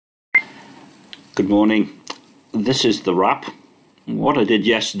Good morning. This is the wrap. What I did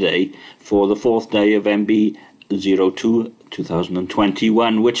yesterday for the 4th day of mb02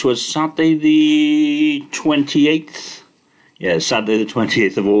 2021, which was Saturday the 28th. Yeah, Saturday the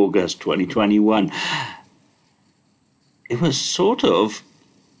 28th of August 2021. It was sort of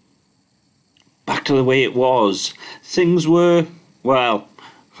back to the way it was. Things were, well,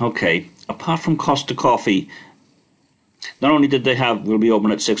 okay, apart from Costa coffee. Not only did they have, we'll be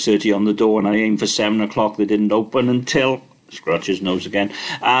open at 6:30 on the door, and I aimed for 7 o'clock. They didn't open until, scratch his nose again,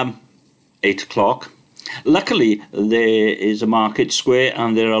 8 o'clock. Luckily, there is a market square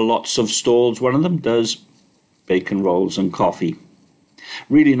and there are lots of stalls. One of them does bacon rolls and coffee.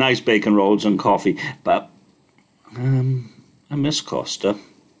 Really nice bacon rolls and coffee. But I miss Costa.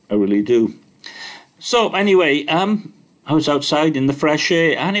 I really do. So anyway, I was outside in the fresh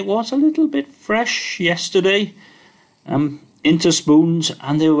air, and it was a little bit fresh yesterday. Into Spoons,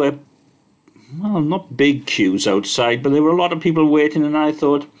 and there were, well, not big queues outside, but there were a lot of people waiting, and I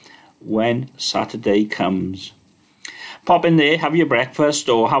thought, when Saturday comes, pop in there, have your breakfast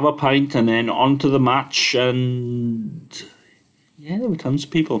or have a pint, and then on to the match. And yeah, there were tons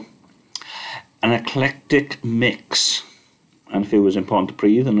of people. An eclectic mix, and if it was important to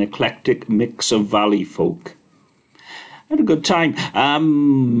breathe, an eclectic mix of valley folk. I had a good time.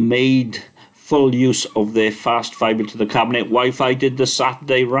 Made full use of their fast fibre to the cabinet Wi-Fi. Did the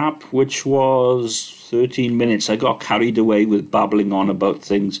Saturday wrap, which was 13 minutes. I got carried away with babbling on about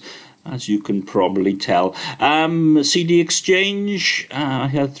things, as you can probably tell. CD exchange, I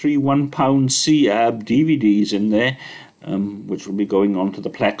had 3 £1 DVDs in there, which will be going on to the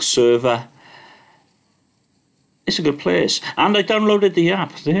Plex server. It's a good place. And I downloaded the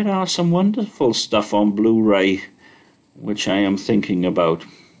app. There are some wonderful stuff on Blu-ray, which I am thinking about.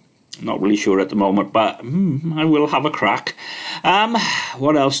 Not really sure at the moment, but I will have a crack.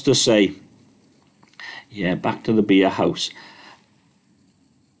 What else to say? Yeah, back to the beer house.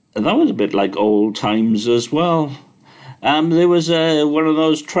 That was a bit like old times as well. There was one of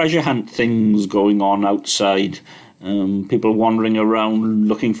those treasure hunt things going on outside. People wandering around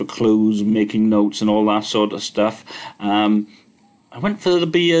looking for clues, making notes and all that sort of stuff. I went for the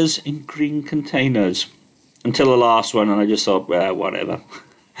beers in green containers until the last one, and I just thought, well, whatever.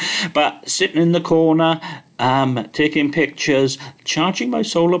 But sitting in the corner, taking pictures, charging my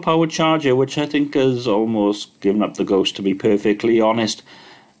solar power charger, which I think has almost given up the ghost, to be perfectly honest,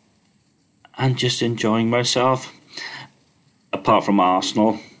 and just enjoying myself. Apart from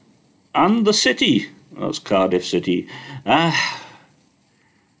Arsenal and the city, that's Cardiff City, and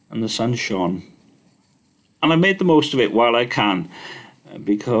the sun shone, and I made the most of it while I can,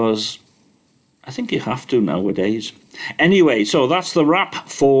 because I think you have to nowadays. Anyway, so that's the wrap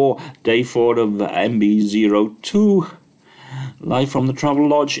for day 4 of mb02, live from the Travel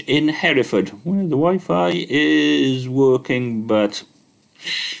Lodge in Hereford, where the Wi-Fi is working, but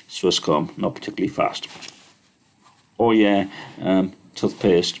Swisscom, not particularly fast. Oh yeah,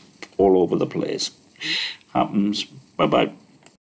 toothpaste all over the place. Happens. Bye-bye.